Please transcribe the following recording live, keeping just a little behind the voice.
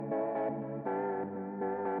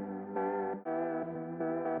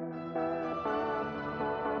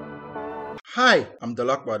Hi, I'm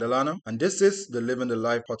Dalak Badalana, and this is the Living the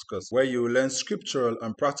Life podcast, where you will learn scriptural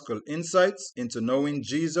and practical insights into knowing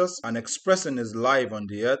Jesus and expressing his life on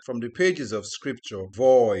the earth from the pages of scripture,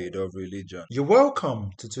 void of religion. You're welcome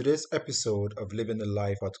to today's episode of Living the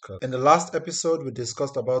Life podcast. In the last episode, we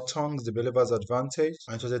discussed about tongues, the believer's advantage,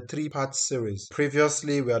 and it was a three-part series.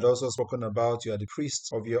 Previously, we had also spoken about you are the priest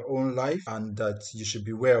of your own life and that you should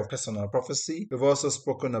beware of personal prophecy. We've also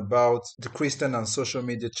spoken about the Christian and social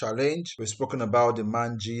media challenge. We've spoken about the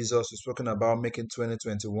man Jesus. We've spoken about making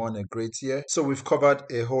 2021 a great year. So we've covered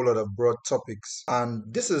a whole lot of broad topics. And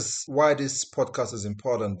this is why this podcast is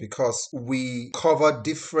important, because we cover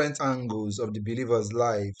different angles of the believer's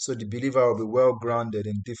life. So the believer will be well grounded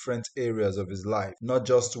in different areas of his life, not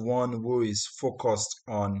just one who is focused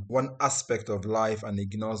on one aspect of life and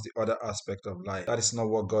ignores the other aspect of life. That is not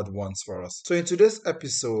what God wants for us. So in today's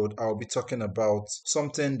episode, I'll be talking about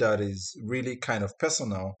something that is really kind of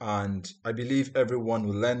personal, and I believe everyone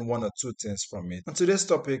will learn one or two things from it. And today's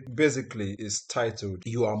topic basically is titled,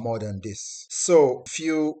 You Are More Than This. So,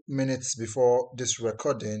 few minutes before this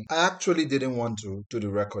recording, I actually didn't want to do the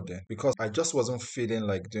recording because I just wasn't feeling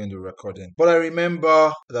like doing the recording. But I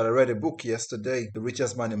remember that I read a book yesterday, The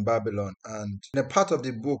Richest Man in Babylon, and in a part of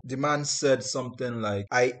the book, the man said something like,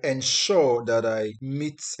 I ensure that I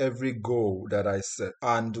meet every goal that I set.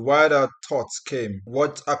 And while that thought came,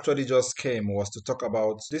 what actually just came was to talk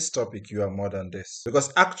about this topic, You Are More Than This.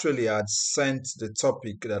 Because actually I had sent the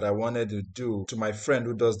topic that I wanted to do to my friend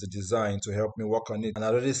who does the design to help me work on it. And I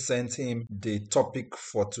already sent him the topic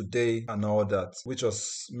for today and all that, which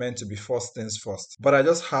was meant to be first things first. But I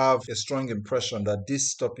just have a strong impression that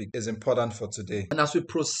this topic is important for today. And as we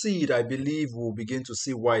proceed, I believe we'll begin to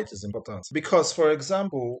see why it is important. Because, for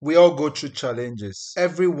example, we all go through challenges.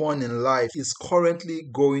 Everyone in life is currently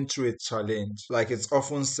going through a challenge. Like it's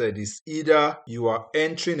often said, it's either you are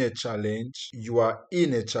entering a challenge, you are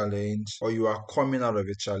in a challenge, or you are coming out of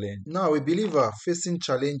a challenge. Now, a believer facing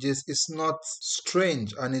challenges is not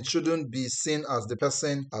strange, and it shouldn't be seen as the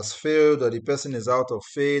person has failed, or the person is out of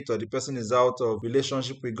faith, or the person is out of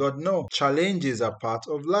relationship with God. No, challenges are part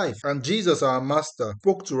of life. And Jesus, our master,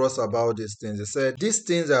 spoke to us about these things. He said, These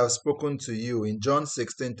things I have spoken to you in John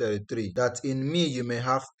 16:33, that in me you may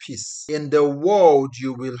have peace. In the world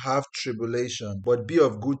you will have tribulation, but be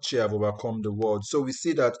of good cheer, I've overcome the world. So we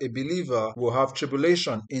see that a believer will have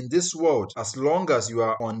tribulation in this world. As long as you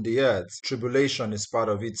are on the earth, tribulation is part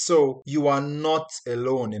of it. So you are not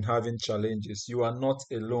alone in having challenges. You are not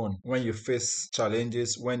alone when you face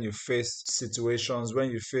challenges, when you face situations,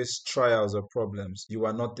 when you face trials or problems. You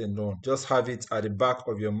are not alone. Just have it at the back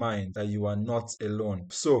of your mind that you are not alone.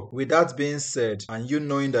 So with that being said, and you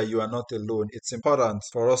knowing that you are not alone, it's important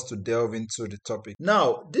for us to delve into the topic.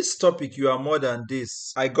 Now, this topic, You Are More Than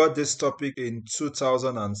This, I got this topic in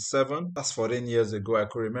 2007. That's 14 years ago. I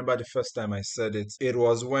could remember the first time I said it. It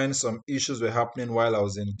was when some issues were happening while I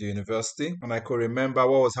was in the university. And I could remember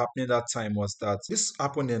what was happening that time was that this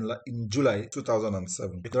happened in July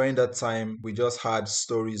 2007. During that time, we just had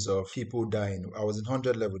stories of people dying. I was in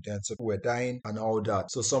 100 level then, so people were dying and all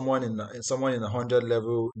that. So someone in 100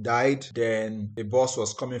 level died. Then a bus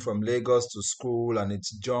was coming from Lagos to school and it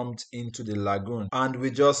jumped into the lagoon. And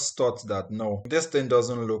we just thought that no, this thing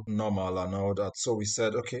doesn't look normal and all that. So we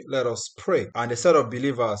said, okay, let us pray. And a set of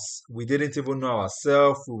believers, we didn't even know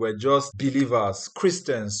ourselves. We were just believers,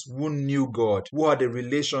 Christians who knew God, who had a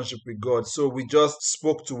relationship with God. So we just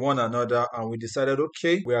spoke to one another and we decided,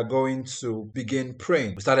 okay, we are going to begin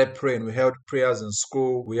praying. We started praying. We held prayers in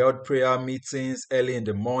school. We held prayer meetings early in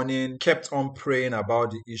the morning, kept on praying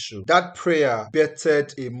about the issue. That prayer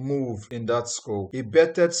bettered a move in that school. It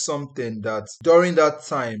bettered something that during that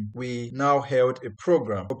time we now held a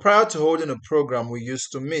program. But prior to holding a program, we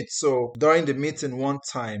used to meet. So during the meeting one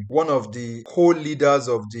time, one of the co-leaders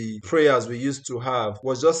of the prayers we used to have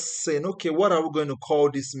was just saying, okay, what are we going to call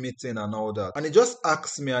this meeting and all that? And he just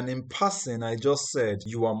asked me, and in passing, I just said,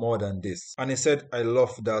 You are more than this. And he said, I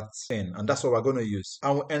love that thing, and that's what we're going to use.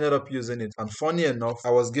 And we ended up using it. And funny enough,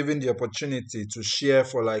 I was given the opportunity to share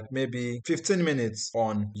for like maybe 15 minutes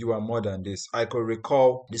on You Are More Than This. I could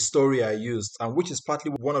recall the story I used, and which is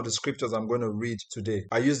partly one of the scriptures I'm going to read today.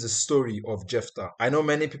 I used the story of Jephthah. I know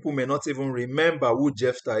many people may not even remember who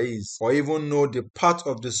Jephthah is, or even know the part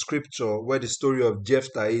of the scripture where the story of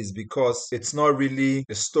Jephthah is, because it's not really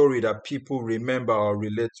a story that people remember or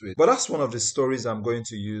relate with. But that's one of the stories I'm going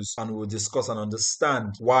to use, and we'll discuss and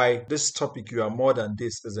understand why this topic, You Are More Than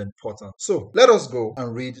This, is important. So let us go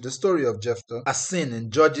and read the story of Jephthah as seen in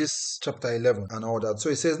Judges chapter 11 and all that. So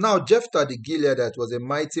it says, Now Jephthah the Gileadite was a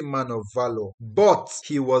mighty man of valor, but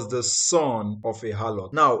he was the son of a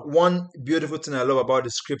harlot. Now, one beautiful thing I love about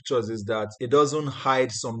the scriptures is that it doesn't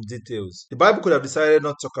hide some details. The Bible could have decided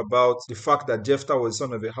not to talk about the fact that Jephthah was the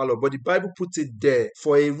son of a harlot, but the Bible puts it there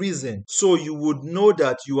for a reason. So you would know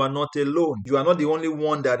that you are not alone. You are not the only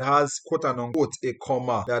one that has, quote and unquote, a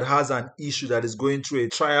comma, that has an issue, that is going through a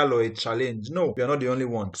trial or a challenge. No, you are not the only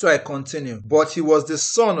one. So I continue. But he was the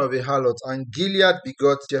son of a harlot, and Gilead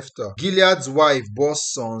begot Jephthah. Gilead's wife bore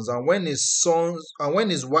sons, and when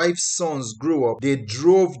his wife's sons grew up, they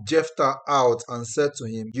drove Jephthah out and said to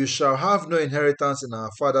him, "You shall have no inheritance in our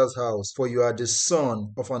father's house, for you are the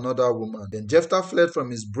son of another woman." Then Jephthah fled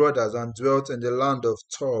from his brothers and dwelt in the land of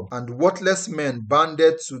Tob. And worthless men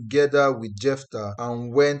banded together with Jephthah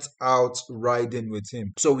and went out riding with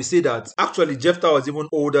him. So we see that actually Jephthah was even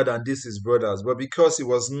older than these his brothers, but because he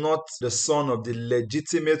was not the son of the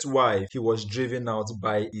legitimate wife, he was driven out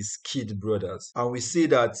by his kid brothers. And we see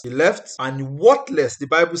that he left, and worthless, the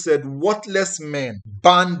Bible said, worthless men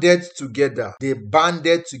banded together. They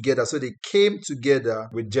banded together. So they came together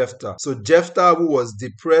with Jephthah. So Jephthah, who was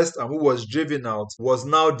depressed and who was driven out, was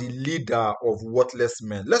now the leader of worthless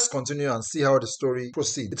men. Let's continue and see how the story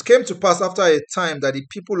proceeds. It came to pass after a time that the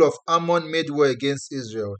people of Ammon made war against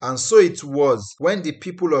Israel. And so it was, when the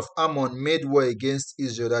people of Ammon made war against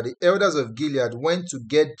Israel, that the elders of Gilead went to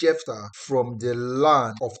get Jephthah from the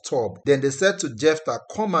land of Tob. Then they said to Jephthah,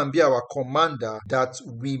 "Come and be our commander, that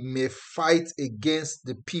we may fight against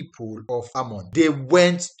the people of Ammon." They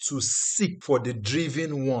went to seek for the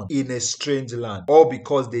driven one in a strange land, all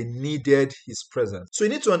because they needed his presence. So you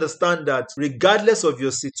need to understand that regardless of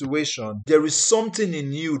your situation, there is something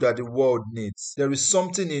in you that the world needs. There is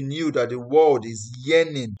something in you that the world is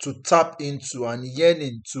yearning to tap into and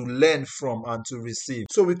yearning to learn from and to receive.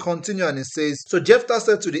 So we continue, and it says, "So Jephthah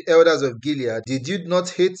said to the elders of Gilead, 'Did you not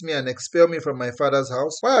hate me and expel me from my father's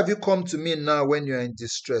house? Why have you come to me now when you are in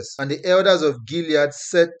distress?' And the elders of Gilead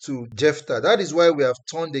said to Jephthah, 'That is why we have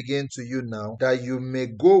turned again to you now, that you may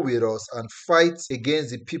go with us and fight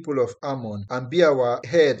against the people of Ammon and be our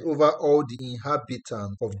head over all the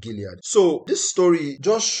inhabitants of Gilead.'" So this story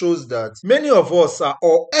just shows that many of us are,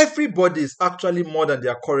 or everybody is actually more than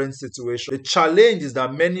their current situation. The challenge is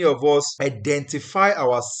that many of us identify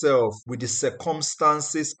ourselves with the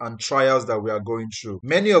circumstances and trials that we are going through.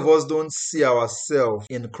 Many of us don't see ourselves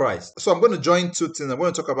in Christ. So I'm going to join two things. I'm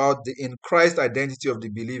going to talk about the in Christ identity of the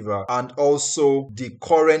believer and also the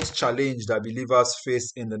current challenge that believers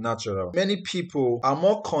face in the natural. Many people are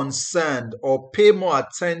more concerned or pay more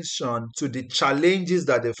attention to the challenges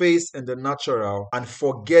that they face in the natural and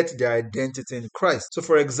forget their identity in Christ. So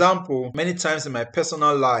for example, many times in my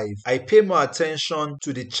personal life, I pay more attention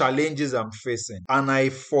to the challenges I'm facing, and I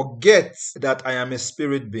forget that I am a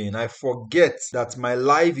spirit being. I forget that my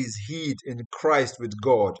life is hid in Christ with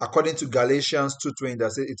God. According to Galatians 2:20,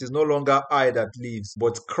 that says, "It is no longer I that lives,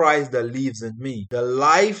 but Christ that lives in me. The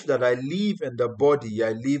life that I live in the body,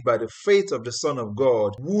 I live by the faith of the Son of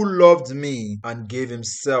God, who loved me and gave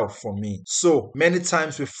himself for me." So many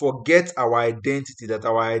times we forget our identity, that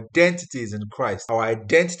our identity is in Christ. Our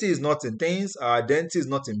identity is not in things, our identity is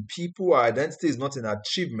not in people, our identity is not in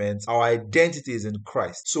achievements, our identity is in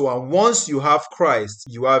Christ. So and once you have Christ,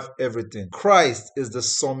 you have everything. Christ is the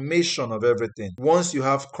summation of everything. Once you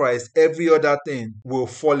have Christ, every other thing will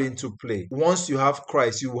fall into play. Once you have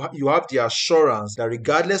Christ, you have the assurance that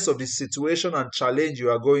regardless of the situation and challenge you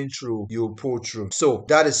are going through, you will pull through. So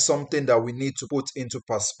that is something that we need to put into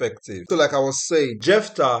perspective. So like I was saying,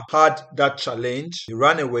 Jephthah had that challenge. He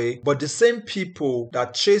ran away, but the same people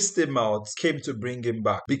that chased him out came to bring him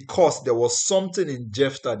back because there was something in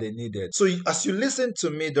Jephthah they needed. So as you listen to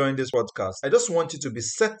me during this podcast, I just want you to be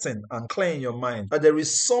certain and clear in your mind that there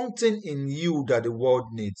is something in you that the world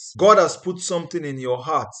needs. God has put something in your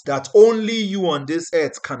heart that only you on this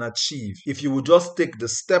earth can achieve if you will just take the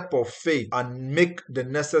step of faith and make the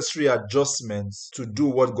necessary adjustments to do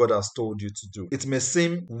what God has told you to do. It may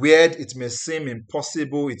seem weird, it may seem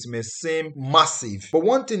impossible, it may seem massive, but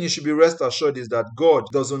one thing you should be rest assured is that God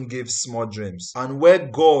doesn't give small dreams. And where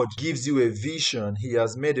God gives you a vision, He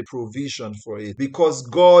has made a provision for it, because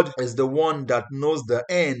God is the one that knows the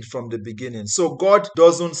end from the beginning. So God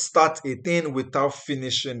doesn't start a thing without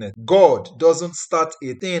finishing it. God doesn't start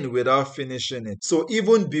a thing without finishing it. So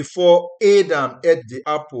even before Adam ate the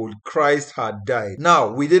apple, Christ had died.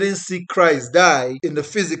 Now, we didn't see Christ die in the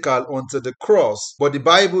physical until the cross, but the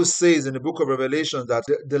Bible says in the book of Revelation that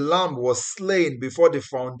the Lamb was slain before the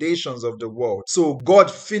foundations of the world. So God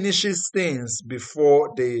finishes things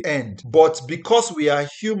before they end. But because we are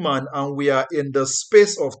human and we are in the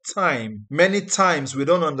space of time, many times we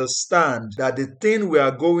don't understand that the thing we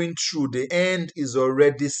are going through, the end is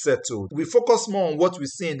already settled. We focus more on what we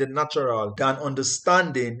see in the natural than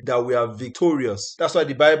understanding that we are victorious victorious. That's why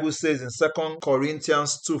the Bible says in 2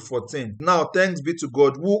 Corinthians 2:14, now thanks be to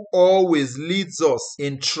God who always leads us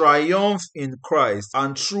in triumph in Christ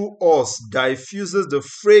and through us diffuses the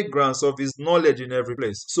fragrance of his knowledge in every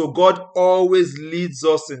place. So God always leads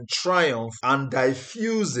us in triumph and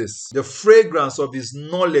diffuses the fragrance of his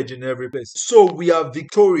knowledge in every place. So we are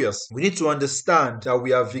victorious. We need to understand that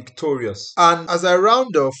we are victorious. And as I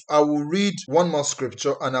round off, I will read one more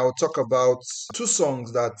scripture and I will talk about two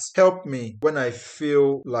songs that help me when I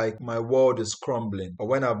feel like my world is crumbling or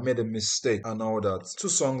when I've made a mistake and all that. Two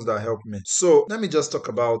songs that help me. So let me just talk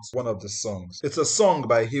about one of the songs. It's a song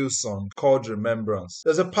by Hillsong called Remembrance.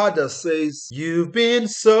 There's a part that says, you've been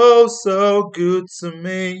so, so good to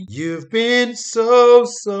me. You've been so,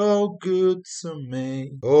 so good to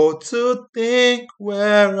me. Oh, to think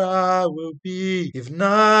where I will be if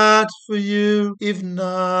not for you, if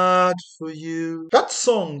not for you. That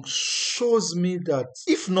song shows me that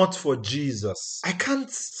if not for Jesus, I can't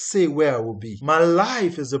say where I will be. My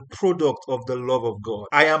life is a product of the love of God.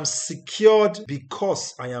 I am secured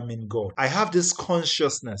because I am in God. I have this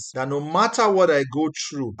consciousness that no matter what I go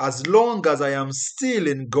through, as long as I am still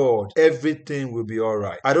in God, everything will be all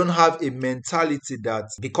right. I don't have a mentality that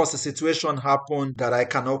because a situation happened that I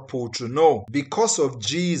cannot pull through. No, because of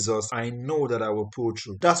Jesus, I know that I will pull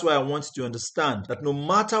through. That's why I want you to understand that no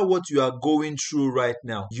matter what you are going through right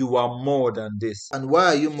now, you are more than this. And why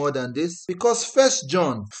are you more than this? Because 1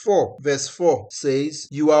 John 4 verse 4 says,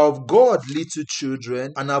 you are of God, little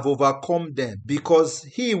children, and have overcome them, because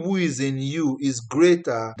he who is in you is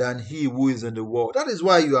greater than he who is in the world. That is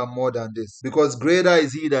why you are more than this, because greater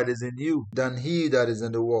is he that is in you than he that is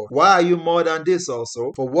in the world. Why are you more than this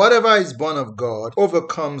also? For whatever is born of God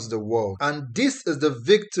overcomes the world, and this is the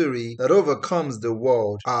victory that overcomes the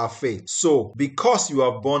world, our faith. So because you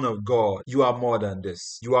are born of God, you are more than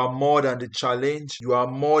this. You are more than the challenge. You are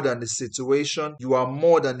more than the situation. You are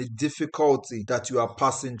more than the difficulty that you are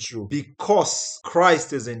passing through, because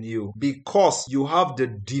Christ is in you, because you have the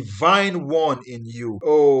divine one in you.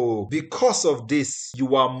 Oh, because of this,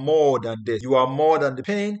 you are more than this. You are more than the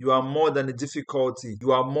pain. You are more than the difficulty.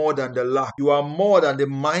 You are more than the lack. You are more than the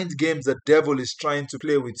mind games the devil is trying to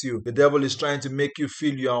play with you. The devil is trying to make you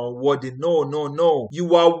feel you are unworthy. No, no, no.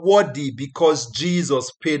 You are worthy because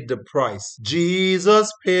Jesus paid the price.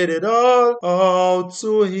 Jesus paid it all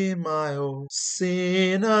to him I owe.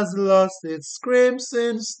 Sin has lost its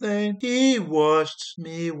crimson stain. He washed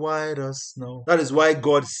me white as snow. That is why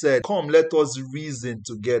God said, come, let us reason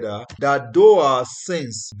together, that though our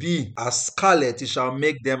sins be as scarlet, he shall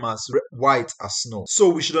make them as white as snow. So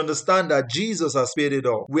we should understand that Jesus has paid it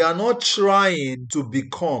all. We are not trying to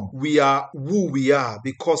become. We are who we are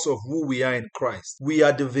because of who we are in Christ. We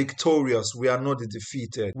are the victorious. We are not the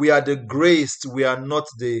defeated. We are the graced. We are not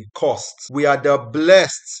the cursed. We are the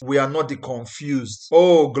blessed. We are not the confused.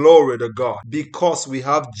 Oh, glory to God. Because we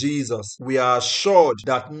have Jesus, we are assured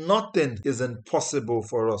that nothing is impossible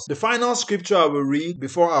for us. The final scripture I will read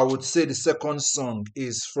before I would say the second song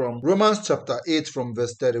is from Romans chapter 8 from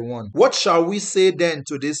verse 31. What shall we say then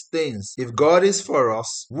to these things? If God is for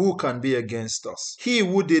us, who can be against us? He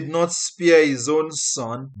who did not spare his own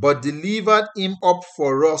son, but delivered him up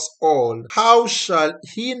for us all, how shall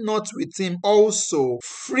he not with him also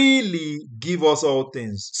freely give us all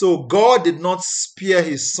things? So God did not spare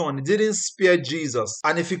his son. He didn't spare Jesus.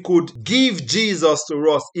 And if he could give Jesus to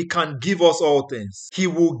us, he can give us all things. He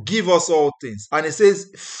will give us all things. And it says,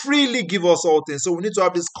 freely give us all things. So we need to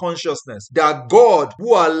have this consciousness that God,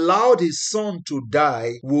 who allowed his son to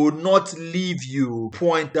die, will not leave you.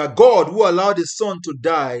 Point that God, who allowed his son to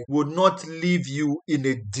die, will not leave you in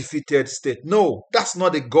a defeated state. No, that's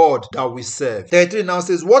not the God that we serve. 33 now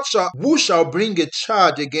says, who shall bring a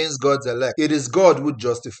charge against God's elect? It is God who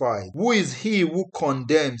justifies. Who is he who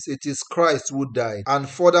condemns? It is Christ who died, and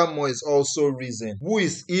furthermore is also risen, who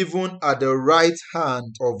is even at the right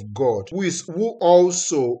hand of God, who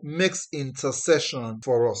also makes intercession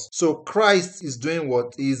for us. So Christ is doing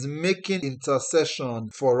what? He is making intercession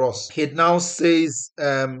for us. It now says,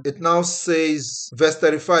 verse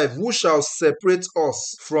 35, who shall separate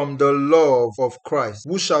us from the love of Christ?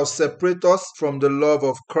 Who shall separate us from the love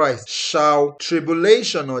of Christ? Shall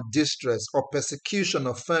tribulation or distress or persecution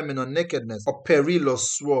or famine or nakedness or peril or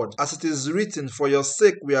sword? As it is written, for your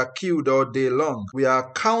sake we are killed all day long. We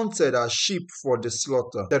are counted as sheep for the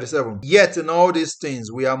slaughter. 37. Yet in all these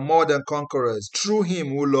things we are more than conquerors through him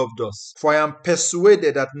who loved us. For I am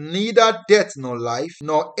persuaded that neither death nor life,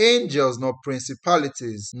 nor angels nor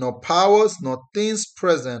principalities, nor powers, nor things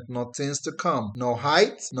present, nor things to come, nor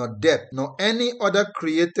height, nor depth, nor any other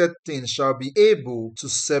created thing shall be able to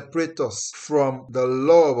separate us from the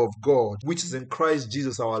love of God, which is in Christ Jesus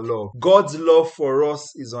Jesus our love. God's love for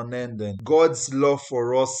us is unending. God's love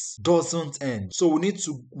for us doesn't end. So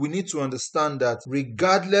we need to understand that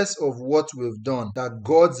regardless of what we've done, that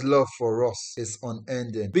God's love for us is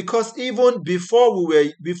unending. Because even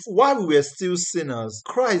while we were still sinners,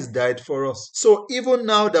 Christ died for us. So even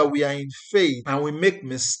now that we are in faith and we make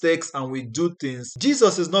mistakes and we do things,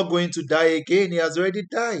 Jesus is not going to die again. He has already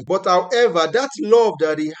died. But however, that love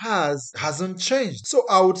that he hasn't changed. So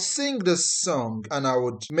I would sing this song and I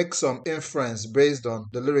would make some inference based on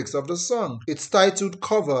the lyrics of the song. It's titled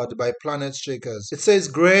Covered by Planet Shakers. It says,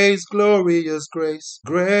 Grace, glorious grace,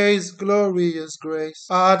 grace, glorious grace.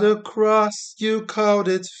 At the cross you called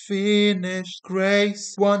it finished.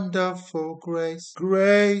 Grace, wonderful grace,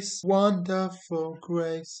 grace, wonderful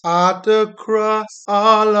grace. At the cross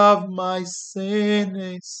all of my sin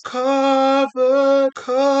is covered,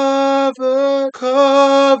 covered,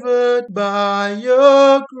 covered by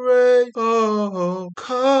your grace. Oh,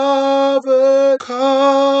 covered,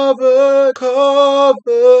 covered,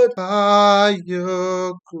 covered by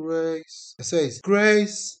your grace. It says,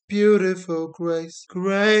 grace, beautiful grace,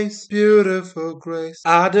 grace, beautiful grace.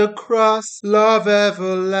 At the cross, love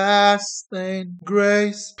everlasting,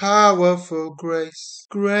 grace, powerful grace,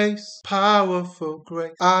 grace, powerful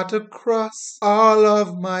grace. At the cross, all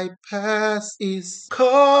of my past is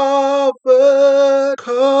covered,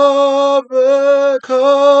 covered,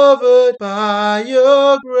 covered by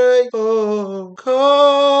your grace. Oh,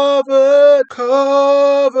 covered,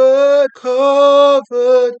 covered,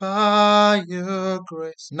 covered by your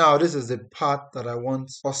grace. Now, this is the part that I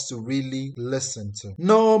want us to really listen to.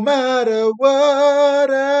 No matter what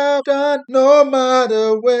I've done, no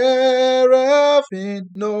matter where I've been,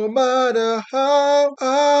 no matter how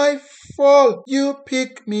I fall, you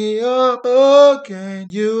pick me up again.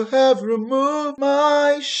 You have removed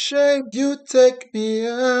my shame. You take me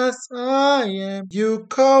as I am. You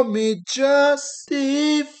call me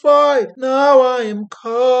justified. Now I am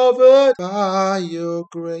covered by your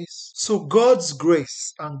grace. So God's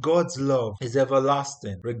grace and God's love is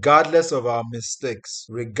everlasting, regardless of our mistakes,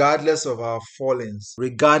 regardless of our fallings,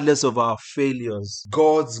 regardless of our failures.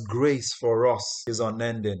 God's grace for us is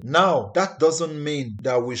unending. Now, that doesn't mean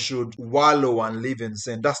that we should wallow and live in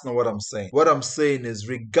sin. That's not what I'm saying. What I'm saying is,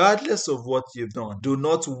 regardless of what you've done, do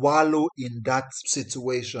not wallow in that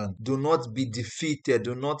situation. Do not be defeated.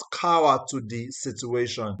 Do not cower to the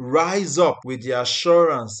situation. Rise up with the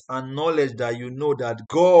assurance and knowledge that you know that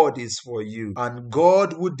God is for you, and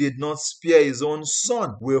God, who did not spare his own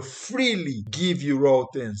son, will freely give you all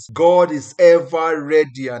things. God is ever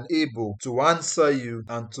ready and able to answer you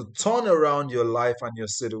and to turn around your life and your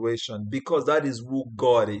situation, because that is who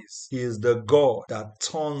God is. He is the God that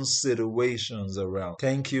turns situations around.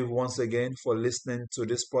 Thank you once again for listening to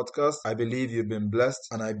this podcast. I believe you've been blessed,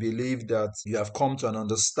 and I believe that you have come to an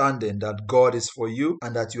understanding that God is for you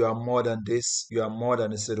and that you are more than this. You are more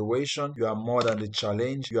than the situation. You are more than the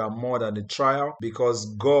challenge. You are more than the trial,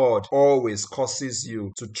 because God always causes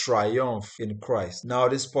you to triumph in Christ. Now,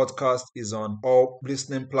 this podcast is on all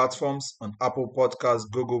listening platforms, on Apple Podcasts,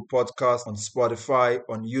 Google Podcasts, on Spotify,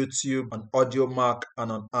 on YouTube, on AudioMark,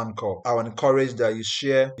 and on Anchor. I would encourage that you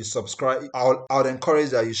share, you subscribe. I would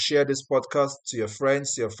encourage that you share this podcast to your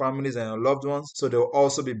friends, to your families, and your loved ones, so they'll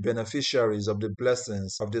also be beneficiaries of the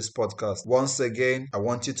blessings of this podcast. Once again, I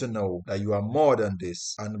want you to know that you are more than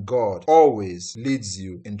this, and God always leads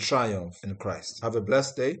you in triumph in Christ. Have a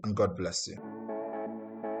blessed day, and God bless you.